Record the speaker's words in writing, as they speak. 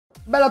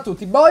Bella a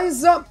tutti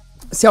boys.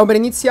 Stiamo per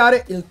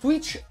iniziare il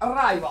Twitch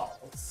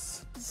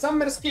Rivals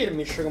Summer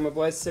Skirmish, come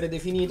può essere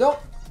definito.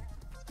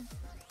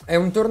 È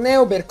un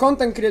torneo per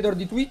content creator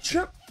di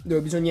Twitch,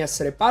 dove bisogna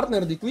essere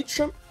partner di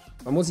Twitch,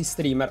 famosi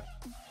streamer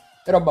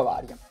e roba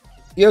varia.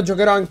 Io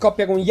giocherò in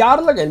coppia con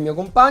Jarl, che è il mio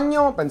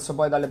compagno. Penso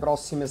poi dalle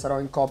prossime sarò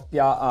in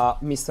coppia a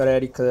Mr.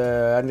 Eric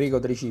Enrico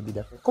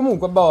Tricipite.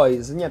 Comunque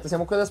boys, niente,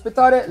 siamo qui ad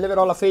aspettare.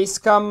 Leverò la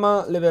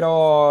facecam,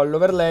 leverò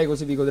l'overlay,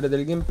 così vi godrete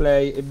del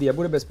gameplay e via.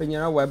 Pure per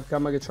spegnere la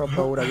webcam, che ho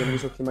paura che mi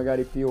succhi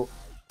magari più.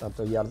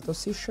 Tanto Jarl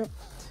tossisce.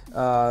 Che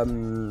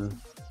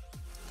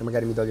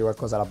magari mi togli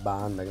qualcosa alla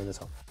banda, che ne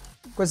so.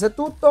 Questo è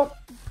tutto.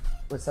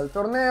 Questo è il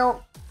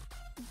torneo.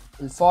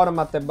 Il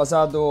format è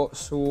basato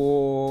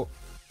su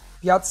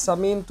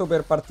piazzamento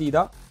per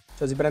partita,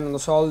 cioè si prendono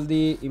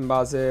soldi in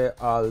base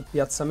al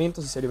piazzamento,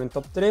 se si arriva in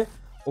top 3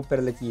 o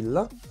per le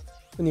kill.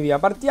 Quindi via,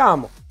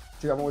 partiamo.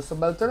 Giochiamo questo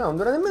bel torneo, non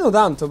dura nemmeno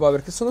tanto poi,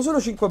 perché sono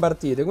solo 5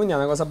 partite, quindi è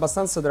una cosa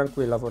abbastanza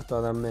tranquilla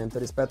fortunatamente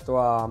rispetto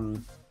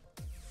al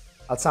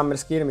Summer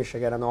Skirmish,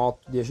 che erano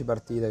 8-10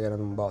 partite, che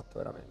erano un botto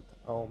veramente.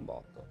 Oh, un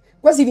botto.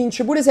 Qua si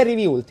vince pure se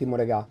arrivi ultimo,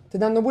 raga. Ti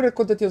danno pure il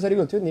contettino se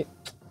arrivi ultimo, quindi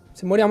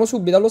se moriamo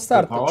subito allo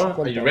start.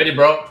 Are you ready,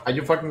 bro? Are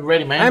you fucking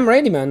ready, man? I'm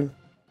ready, man.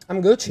 I'm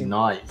Gucci.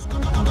 Nice.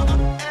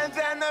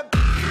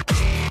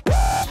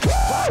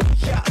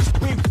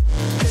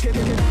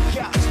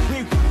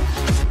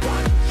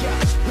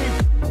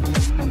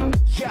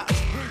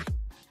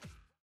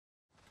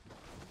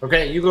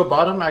 Okay, you go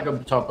bottom, I go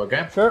top,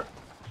 okay? Sure.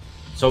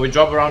 So we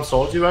drop around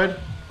salty, right?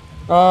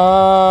 No,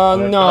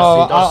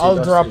 I'll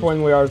Dusty. drop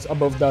when we are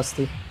above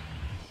Dusty.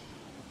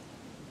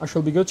 I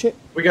shall be Gucci.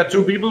 We got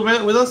two people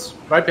with us.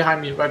 Right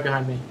behind me, right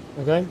behind me.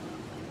 Okay.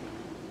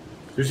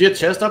 Do you see a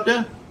chest up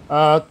there?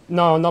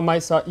 No, not my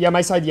side. Yeah,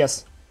 my side,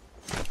 yes.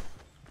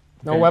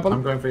 No Okay, weapon.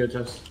 I'm going for your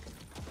chest.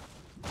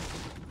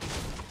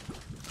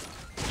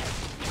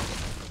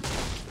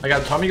 I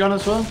got a Tommy gun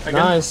as well. Again.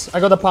 Nice.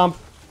 I got a pump.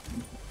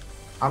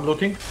 I'm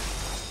looking.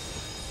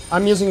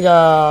 I'm using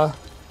a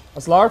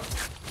Slark.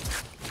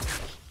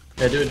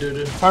 Yeah, do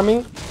it.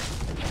 Farming.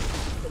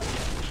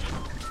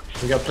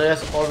 We got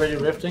players already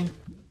rifting.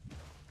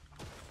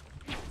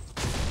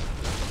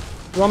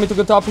 You want me to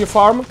go top your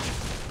farm?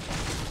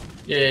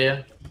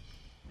 Yeah.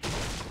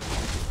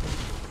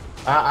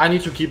 I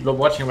need to keep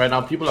watching right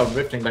now. People are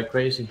rifting like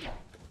crazy.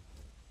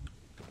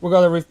 We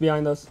got a rift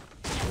behind us.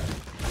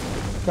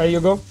 Okay, you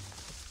go.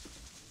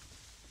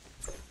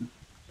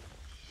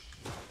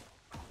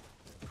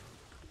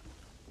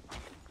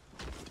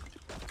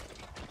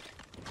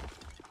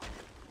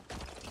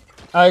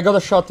 I got a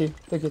shotty.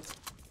 Take it.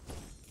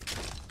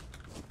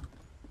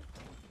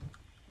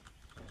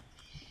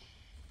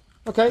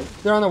 Okay,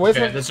 they're on the way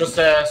from. Okay, let's just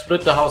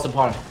split the house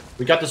apart.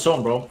 We got the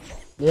zone, bro.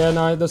 Yeah,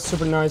 no, that's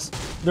super nice.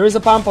 There is a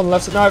pump on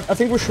left side. No, I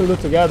think we should loot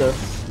together.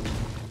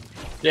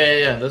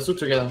 Yeah. Let's do it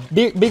together.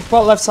 Big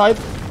pot left side.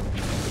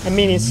 And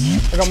minis.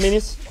 I got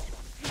minis.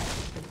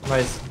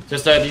 Nice.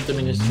 Just leave the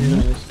minis. Leave the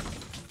minis.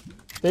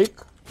 Take.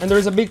 And there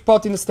is a big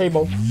pot in the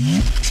stable.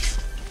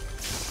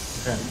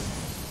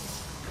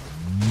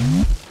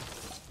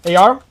 Okay.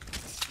 AR.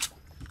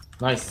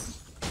 Nice.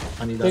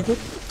 I need that. Take it.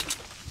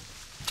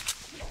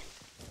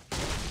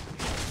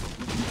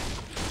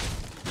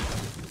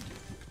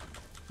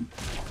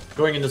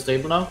 Going in the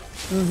stable now.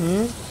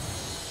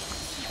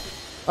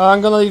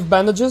 I'm gonna leave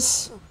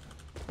bandages.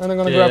 And I'm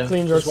gonna grab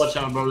cleaners. Just watch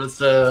out, bro. Let's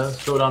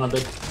slow down a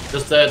bit.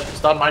 Just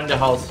start minding the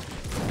house.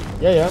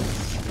 Yeah.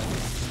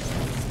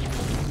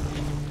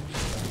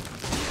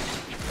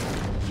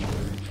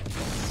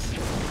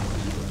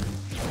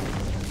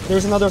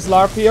 There's another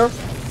Slarp here.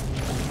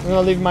 I'm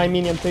gonna leave my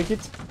minion, take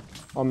it.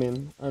 Oh,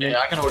 man.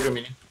 Yeah, I can hold your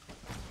mini.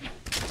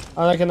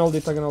 I can hold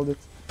it,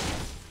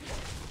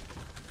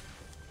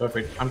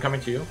 Perfect. I'm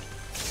coming to you.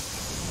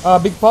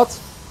 Big pot.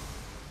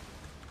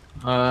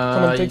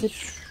 Come and take it.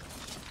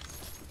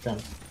 Okay.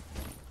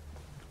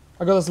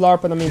 I got a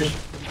Slarp and a mini.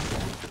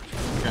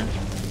 Okay.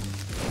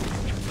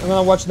 I'm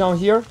gonna watch down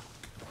here.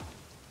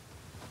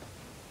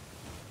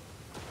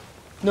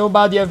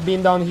 Nobody have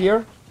been down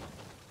here.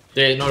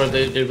 They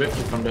ripped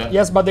it from there.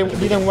 Yes, but they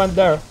didn't went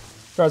there.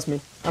 Trust me.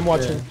 I'm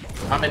watching.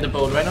 Yeah. I'm in the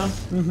boat right now.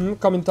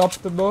 Coming top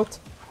of the boat.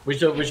 We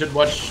should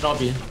watch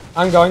Snobby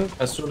I'm going.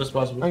 as soon as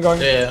possible. I'm going.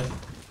 Yeah.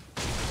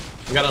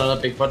 We got another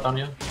big pot down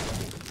here.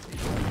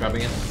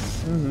 Grabbing it.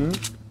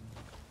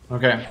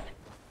 Okay.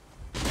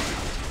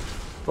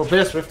 Four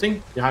players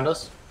rifting behind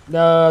us.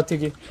 The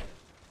Tiki.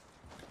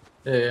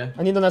 Yeah.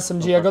 I need an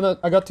SMG.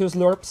 I got 2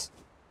 slurps.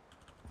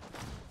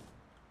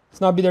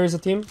 Snobby, there is a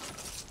team.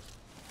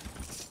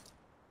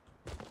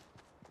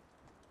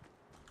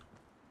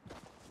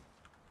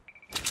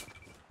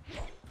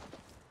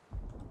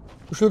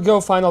 We should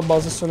go final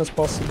boss as soon as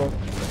possible.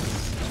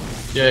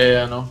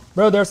 Yeah, I know.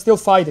 Bro, they're still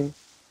fighting.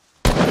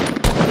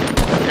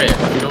 Okay,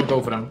 we don't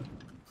go for them.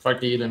 Fuck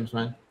the elims,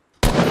 man.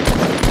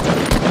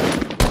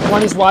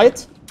 One is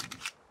white.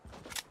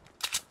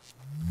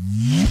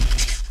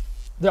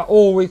 They're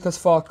all weak as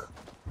fuck.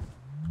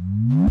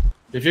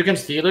 If you can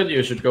steal it,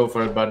 you should go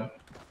for it, but...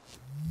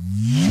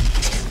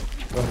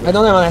 I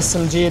don't have an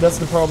SMG, that's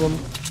the problem.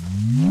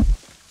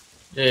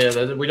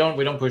 Yeah, we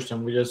don't push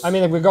them. We just. I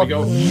mean, we got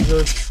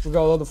lasers. We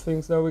got a lot of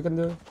things that we can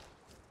do.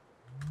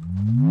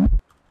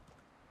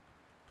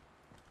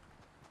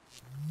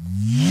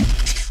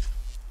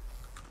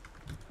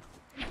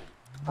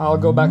 I'll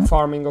go back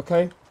farming,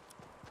 okay?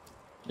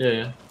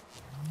 Yeah.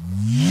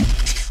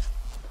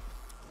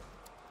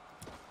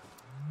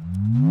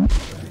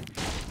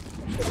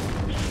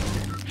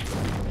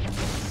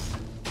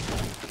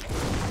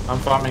 I'm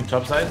farming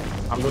topside.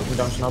 I'm looking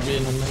down Snobby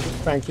in a minute.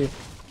 Thank you.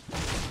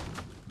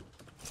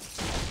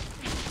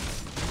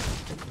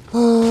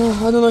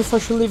 I don't know if I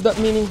should leave that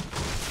mini.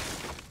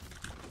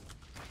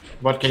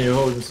 What can you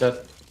hold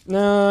instead?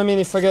 No, I mean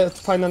if I get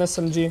to find an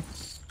SMG,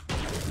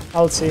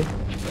 I'll see.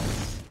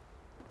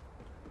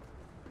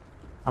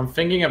 I'm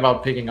thinking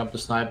about picking up the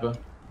sniper.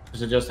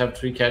 Because I just have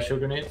 3 cashew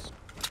grenades.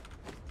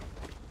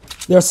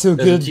 They're still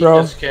good,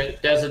 bro.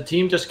 There's a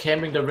team just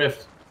camping the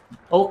rift.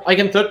 Oh, I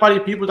can third-party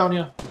people down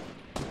here.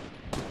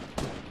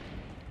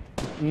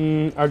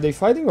 Are they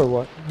fighting or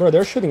what? Bro,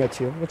 they're shooting at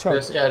you. Watch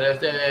out.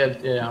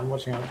 Yeah, I'm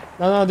watching out.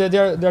 No,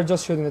 they're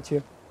just shooting at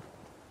you.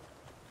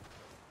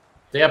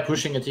 They are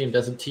pushing a team.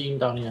 There's a team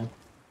down here.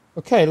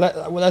 Okay,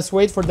 let's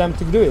wait for them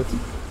to do it.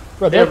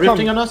 Bro, they're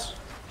rifting on us.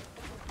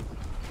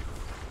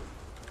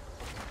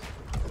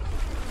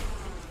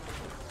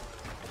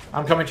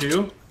 I'm coming to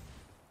you.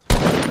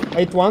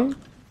 8-1.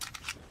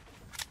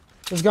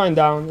 He's going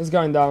down. He's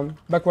going down.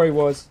 Back where he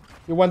was.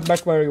 He went back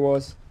where he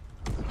was.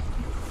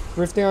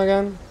 Rifting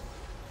again.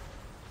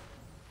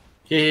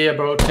 Yeah,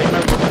 bro. Take my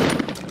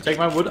wood. Take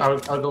my wood. I'll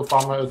go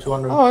farm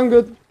 200. Oh, I'm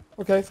good.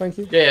 Okay, thank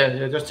you.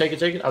 Yeah. Just take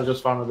it. I'll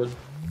just farm a bit.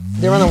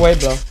 They run away,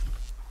 bro.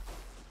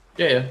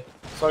 Yeah.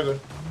 It's all good.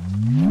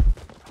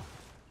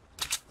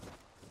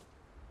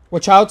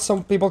 Watch out.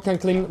 Some people can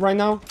clean right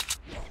now.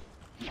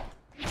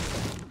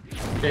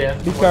 Yeah.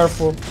 Be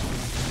careful.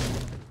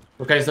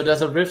 Okay, so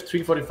there's a rift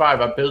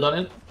 345. I built on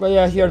it. But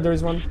yeah, here there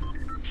is one.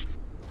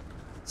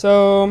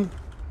 So,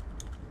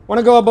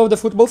 wanna go above the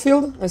football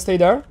field and stay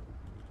there?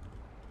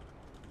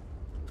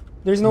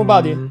 There's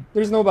nobody.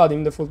 There's nobody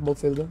in the football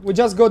field. We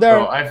just go there.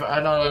 Bro,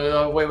 I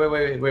know.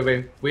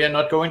 Wait. We are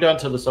not going there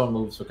until the zone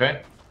moves,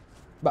 okay?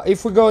 But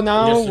if we go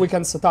now, we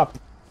can set up.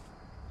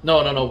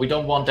 No. We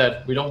don't want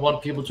that. We don't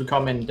want people to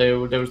come in. They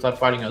will start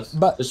fighting us.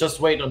 But let's just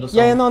wait on the zone.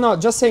 Yeah, no.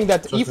 Just saying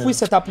that if we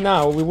set up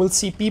now, we will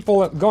see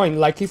people going.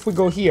 Like if we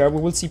go here,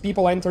 we will see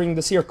people entering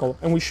the circle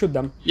and we shoot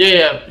them.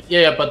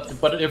 Yeah.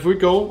 But if we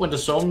go when the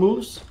zone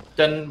moves,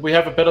 then we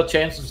have a better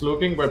chance of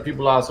looking where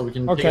people are, so we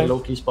can pick a low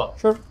key spot.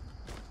 Sure.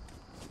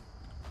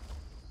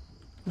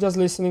 Just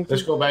listening.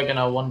 Let's go back in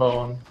our 1 by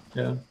 1.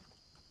 Yeah.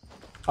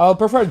 I'll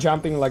prefer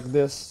jumping like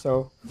this.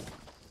 So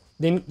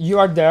then you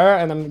are there,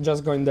 and I'm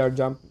just going there,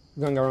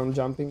 going around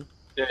jumping.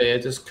 Yeah.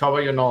 Just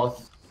cover your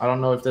north. I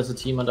don't know if there's a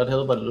team on that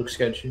hill, but it looks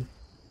sketchy.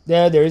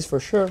 Yeah, there is for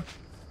sure.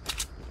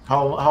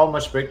 How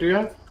much break do you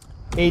have?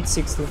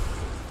 860.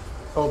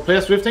 Oh,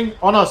 players drifting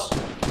on us.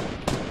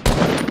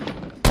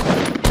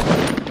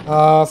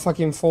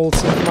 Fucking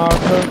false hit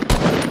marker.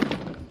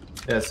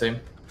 Yeah, same.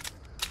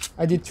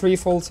 I did 3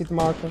 false hit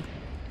marker.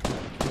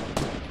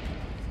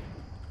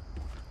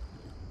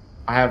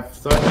 I have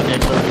 13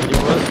 extra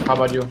medium bullets. How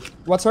about you?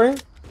 What, sorry?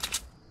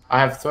 I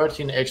have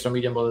 13 extra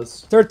medium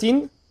bullets.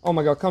 13? Oh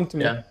my god, come to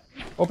me. Yeah.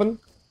 Open.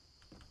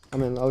 I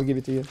mean, I'll give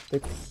it to you.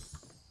 Take.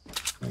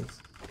 Thanks.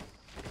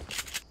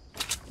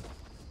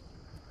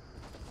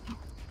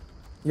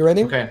 You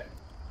ready? Okay.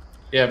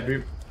 Yeah,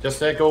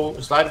 just go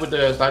slide with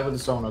the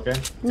zone, okay?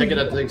 Take it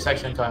at the exact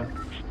same time.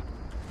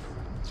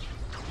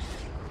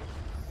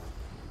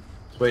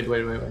 Wait.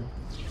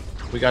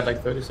 We got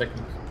like 30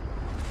 seconds.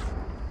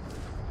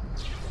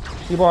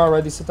 People are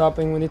already set up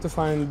and we need to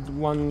find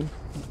one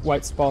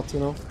white spot, you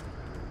know?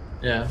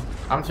 Yeah.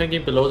 I'm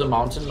thinking below the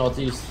mountain,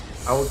 northeast.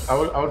 I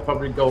would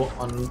probably go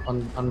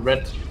on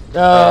red.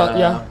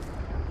 Yeah.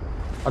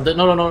 On the,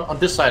 no, on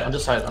this side.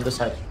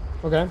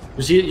 Okay.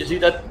 You see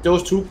that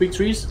those 2 big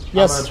trees?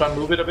 Yes. I'm gonna try and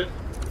move it a bit.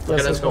 Okay,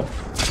 Yes, let's go.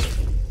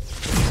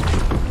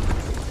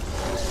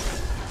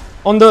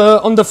 On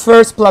the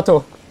first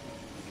plateau.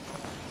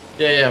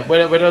 Yeah.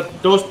 Where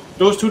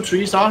those 2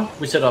 trees are,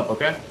 we set up,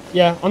 okay?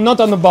 Yeah, not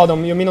on the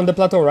bottom. You mean on the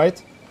plateau,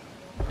 right?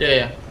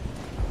 Yeah.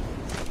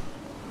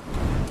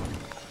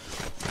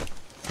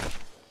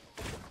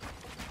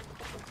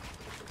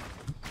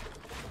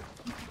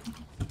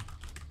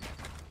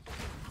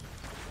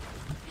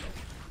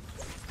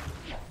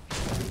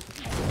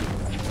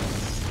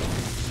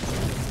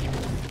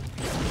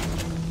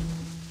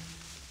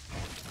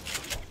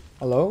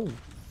 Hello?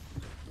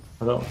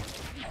 Hello.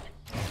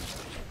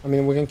 I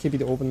mean, we can keep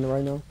it open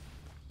right now.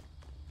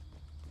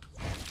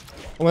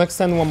 I'm gonna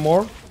extend one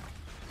more.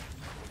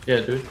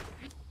 Yeah, dude.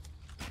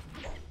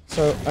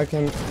 So I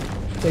can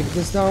take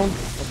this down.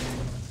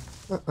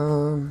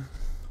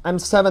 I'm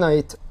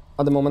 7-8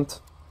 at the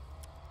moment.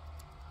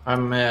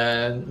 I'm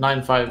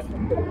 9-5.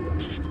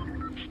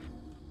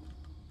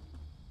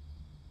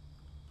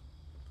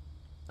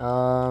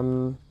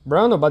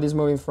 Bro, nobody's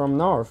moving from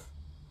north.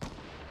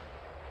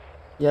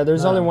 Yeah,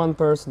 there's only one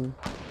person.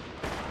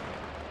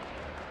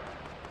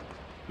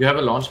 You have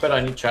a launch pad,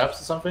 I need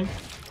traps or something?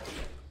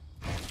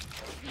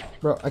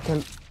 Bro, I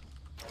can't...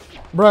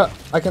 Bro,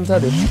 I can't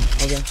edit.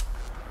 Okay.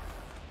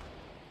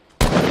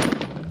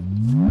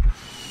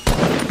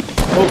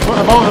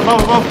 Oh,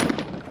 above!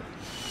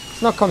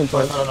 It's not coming to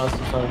us.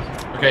 No.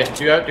 Okay,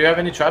 do you have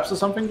any traps or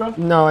something, bro?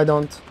 No, I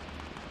don't.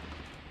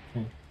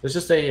 Okay. Let's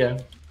just stay here.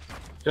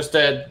 Just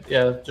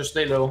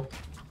stay low.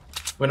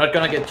 We're not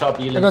gonna get top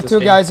healing. I got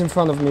two guys in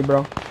front of me,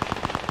 bro.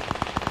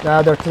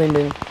 Yeah, they're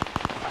climbing.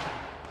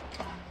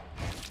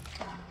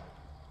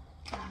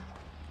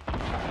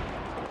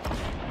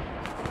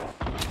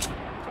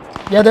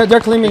 Yeah, they're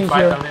climbing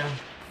here.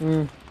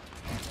 I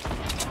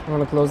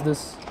wanna close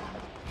this.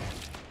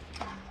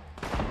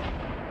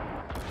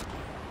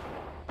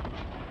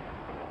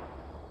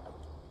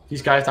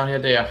 These guys down here,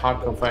 they are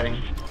hardcore fighting.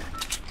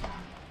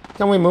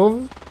 Can we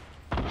move?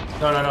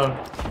 No.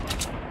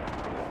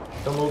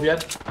 Don't move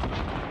yet.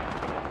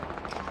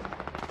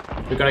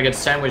 We're gonna get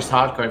sandwiched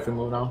hardcore if we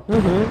move now.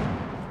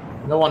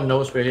 No one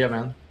knows we're here,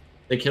 man.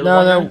 They killed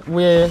one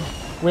guy.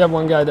 We have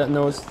one guy that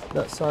knows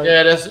that side.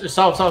 Yeah, there's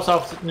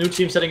south. New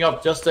team setting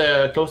up just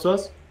close to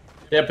us.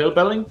 They're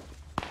building.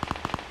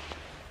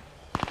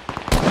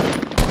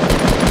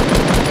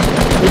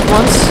 Hit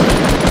once.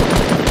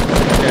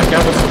 Yeah,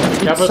 careful.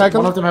 Second.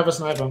 One of them have a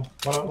sniper.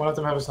 One of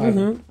them have a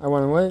sniper. I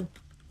went away.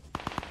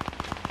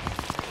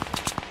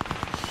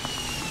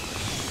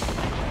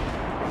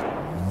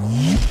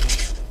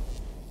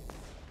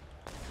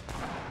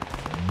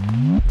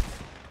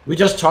 We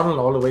just tunnel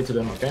all the way to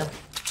them, okay?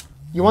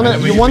 You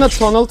wanna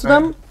tunnel to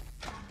them?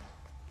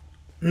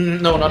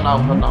 No, not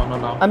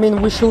now. I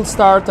mean, we should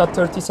start at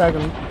 30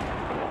 seconds.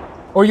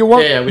 Or you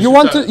want you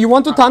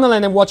want to tunnel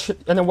and then watch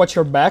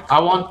your back? I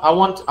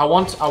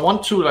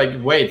want to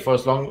like wait for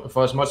as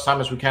much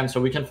time as we can, so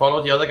we can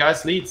follow the other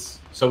guys' leads,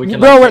 so we can.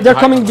 Bro, like, they're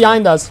coming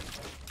behind us.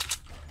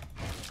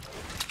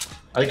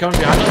 Are they coming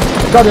behind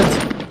us? Got it.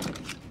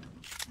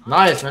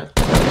 Nice, man.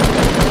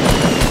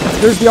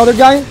 There's the other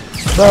guy.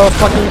 Bro,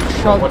 fucking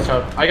shot. Watch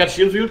out! I got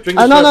shield for you. Drink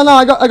No. I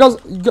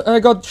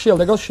got shield.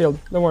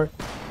 Don't worry.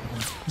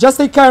 Just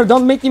take care.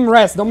 Don't make him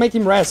rest. Stop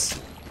resting.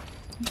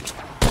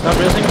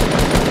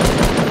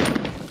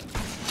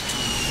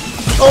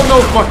 Oh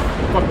no!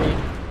 Fuck me.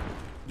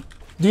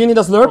 Do you need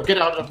a slurp? Oh,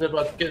 get out of this,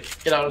 bro.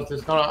 Get out of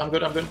this. No, I'm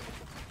good.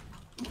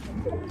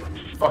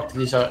 Fuck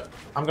these are.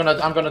 I'm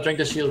gonna drink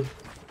the shield.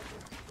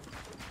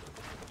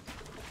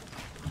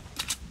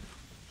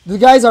 The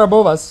guys are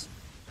above us.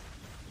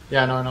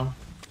 Yeah, I know.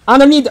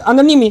 Underneath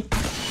me.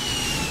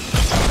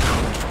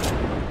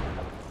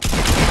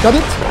 Got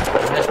it?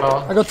 Nice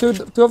power. I got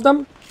two of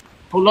them.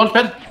 Oh, launch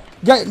pad.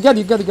 Get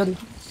it.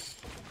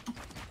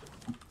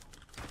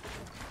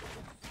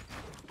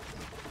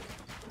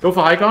 Go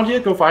for high ground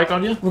here.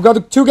 We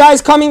got two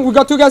guys coming.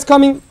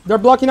 They're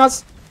blocking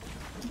us.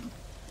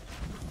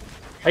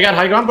 I got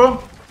high ground,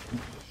 bro.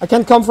 I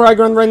can't come for high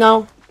ground right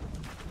now.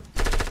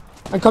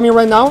 I'm coming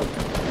right now.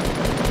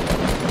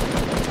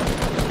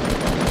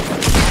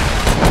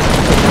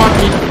 Fuck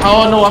me.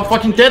 Oh no, I'm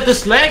fucking dead.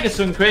 This lag is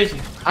so crazy.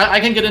 I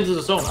can get into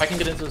the zone.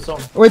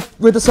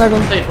 Wait a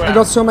second. I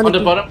got so many. On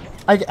the bottom.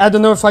 I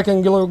don't know if I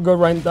can go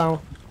right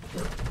now.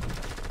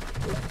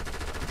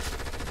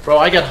 Bro,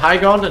 I got high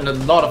ground and a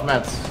lot of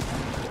mats.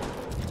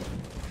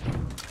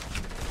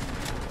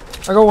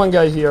 I got one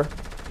guy here.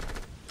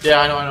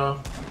 Yeah, I know.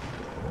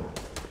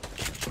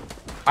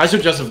 I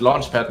should just have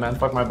launched pad, man.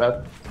 Fuck my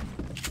bad.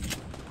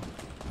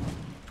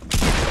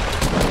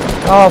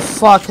 Oh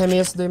fuck, I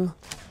missed him.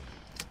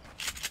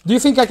 Do you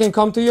think I can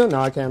come to you?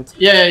 No, I can't.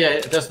 Yeah.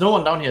 There's no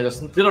one down here.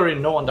 There's literally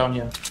no one down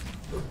here.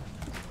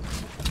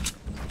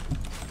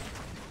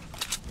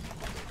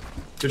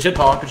 Good shit,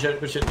 Power.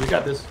 Good shit. You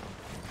got this.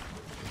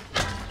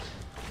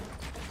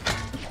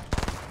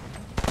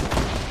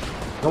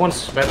 No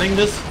one's battling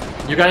this.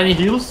 You got any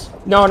heals?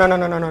 No.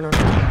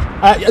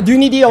 Do you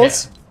need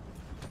heals?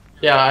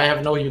 Yeah, I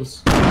have no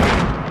heals.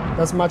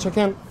 That's much I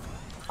can.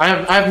 I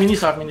have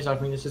minis.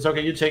 It's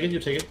okay. You take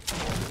it.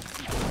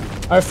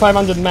 I have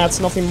 500 mats,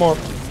 nothing more.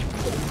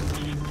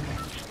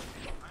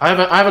 I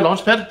have a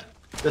launch pad.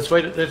 Let's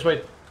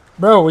wait.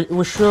 Bro,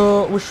 we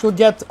should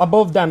get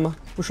above them.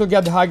 We should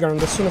get the high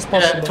ground as soon as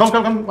possible. Yeah,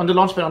 come on the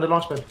launch pad.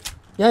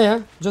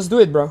 Yeah. Just do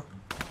it, bro.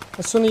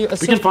 As soon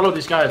as we can follow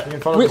these guys.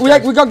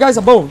 We got guys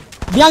above.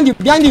 Behind you.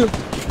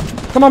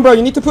 Come on, bro.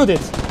 You need to put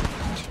it.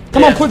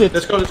 Come on, put it.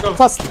 Let's go.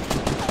 Fast.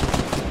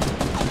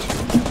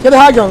 Get the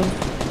high ground.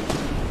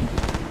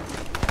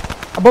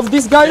 Above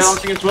these guys.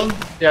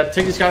 Yeah,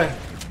 take this guy.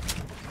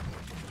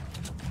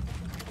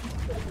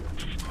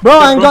 Bro,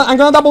 I'm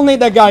gonna double nade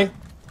that guy.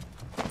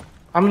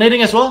 I'm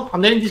nading as well.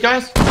 I'm nading these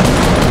guys.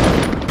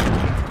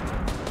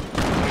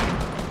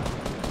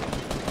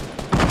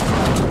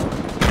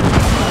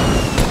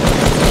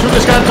 Shoot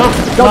this guy on top.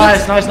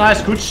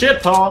 Nice. Good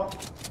shit, Power.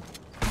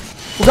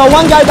 We got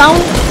one guy down.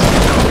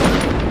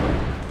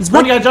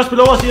 One guy just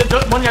below us here.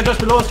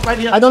 Right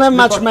here. I don't have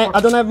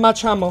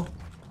much ammo.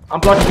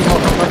 I'm blocking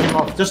him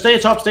off. Just stay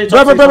top.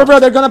 Bro,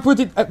 they're gonna put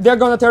it. They're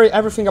gonna tear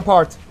everything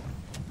apart.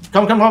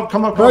 Come.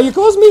 Bro, you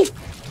close me.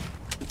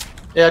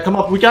 Yeah, come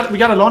up. We got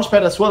a launch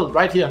pad as well,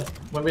 right here.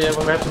 When we have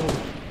to move.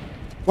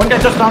 One guy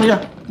just down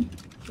here.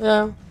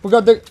 Yeah, we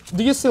got the.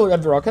 Do you still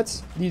have the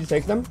rockets? Did you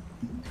take them?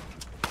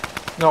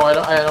 No, I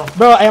don't.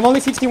 Bro, I have only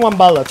 51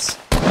 bullets.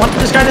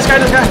 This guy.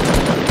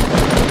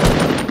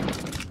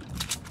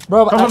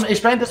 Bro, come on,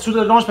 expand this to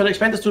the launch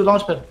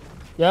pad.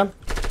 Yeah.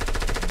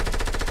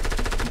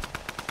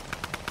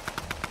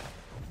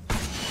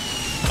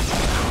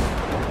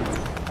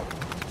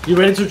 You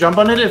ready to jump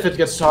on it if it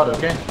gets hot,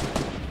 okay?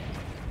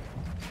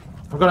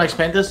 I'm gonna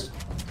expand this.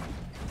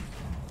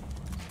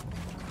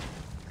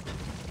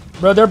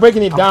 Bro, they're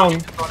breaking it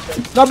down.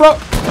 No, bro.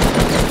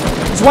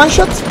 It's one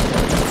shot.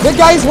 That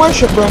guy is one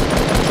shot, bro.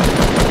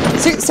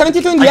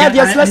 72 in the head. He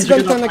has less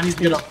than 10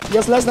 HP. He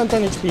has less than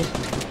 10 HP.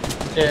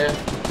 Yeah.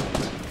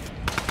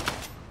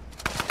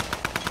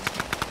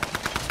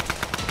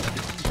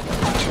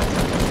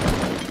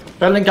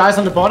 Battling guys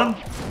on the bottom.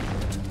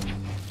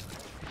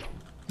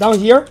 Down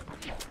here.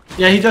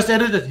 Yeah, he just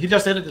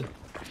edited.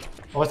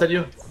 Or was that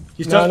you?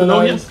 He's just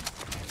below here.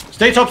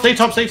 Stay top.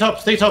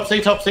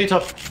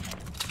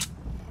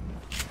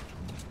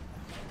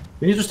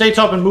 We need to stay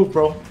top and move,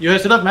 bro. You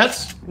have set up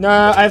mats? No,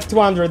 I have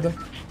 200.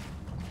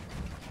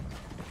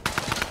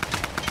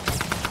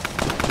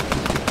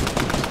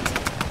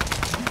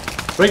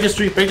 Break the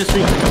street.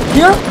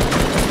 Here?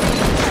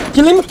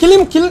 Kill him.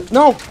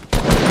 No.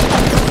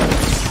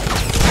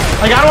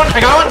 I got one. I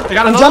got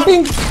I'm another.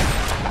 jumping.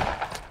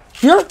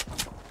 Here?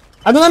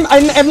 I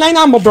have 9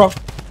 ammo, bro.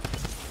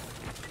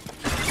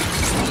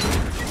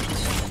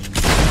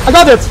 I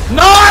got it.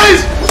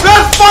 Nice!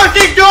 Let's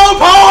fucking go,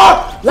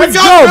 Power! Let's we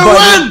got go, the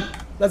buddy. win!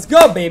 Let's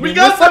go, baby. We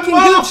got the fucking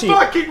Gucci.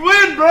 motherfucking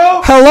win,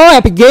 bro! Hello,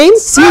 Epic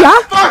Games. See ya.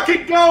 Let's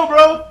fucking go,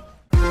 bro!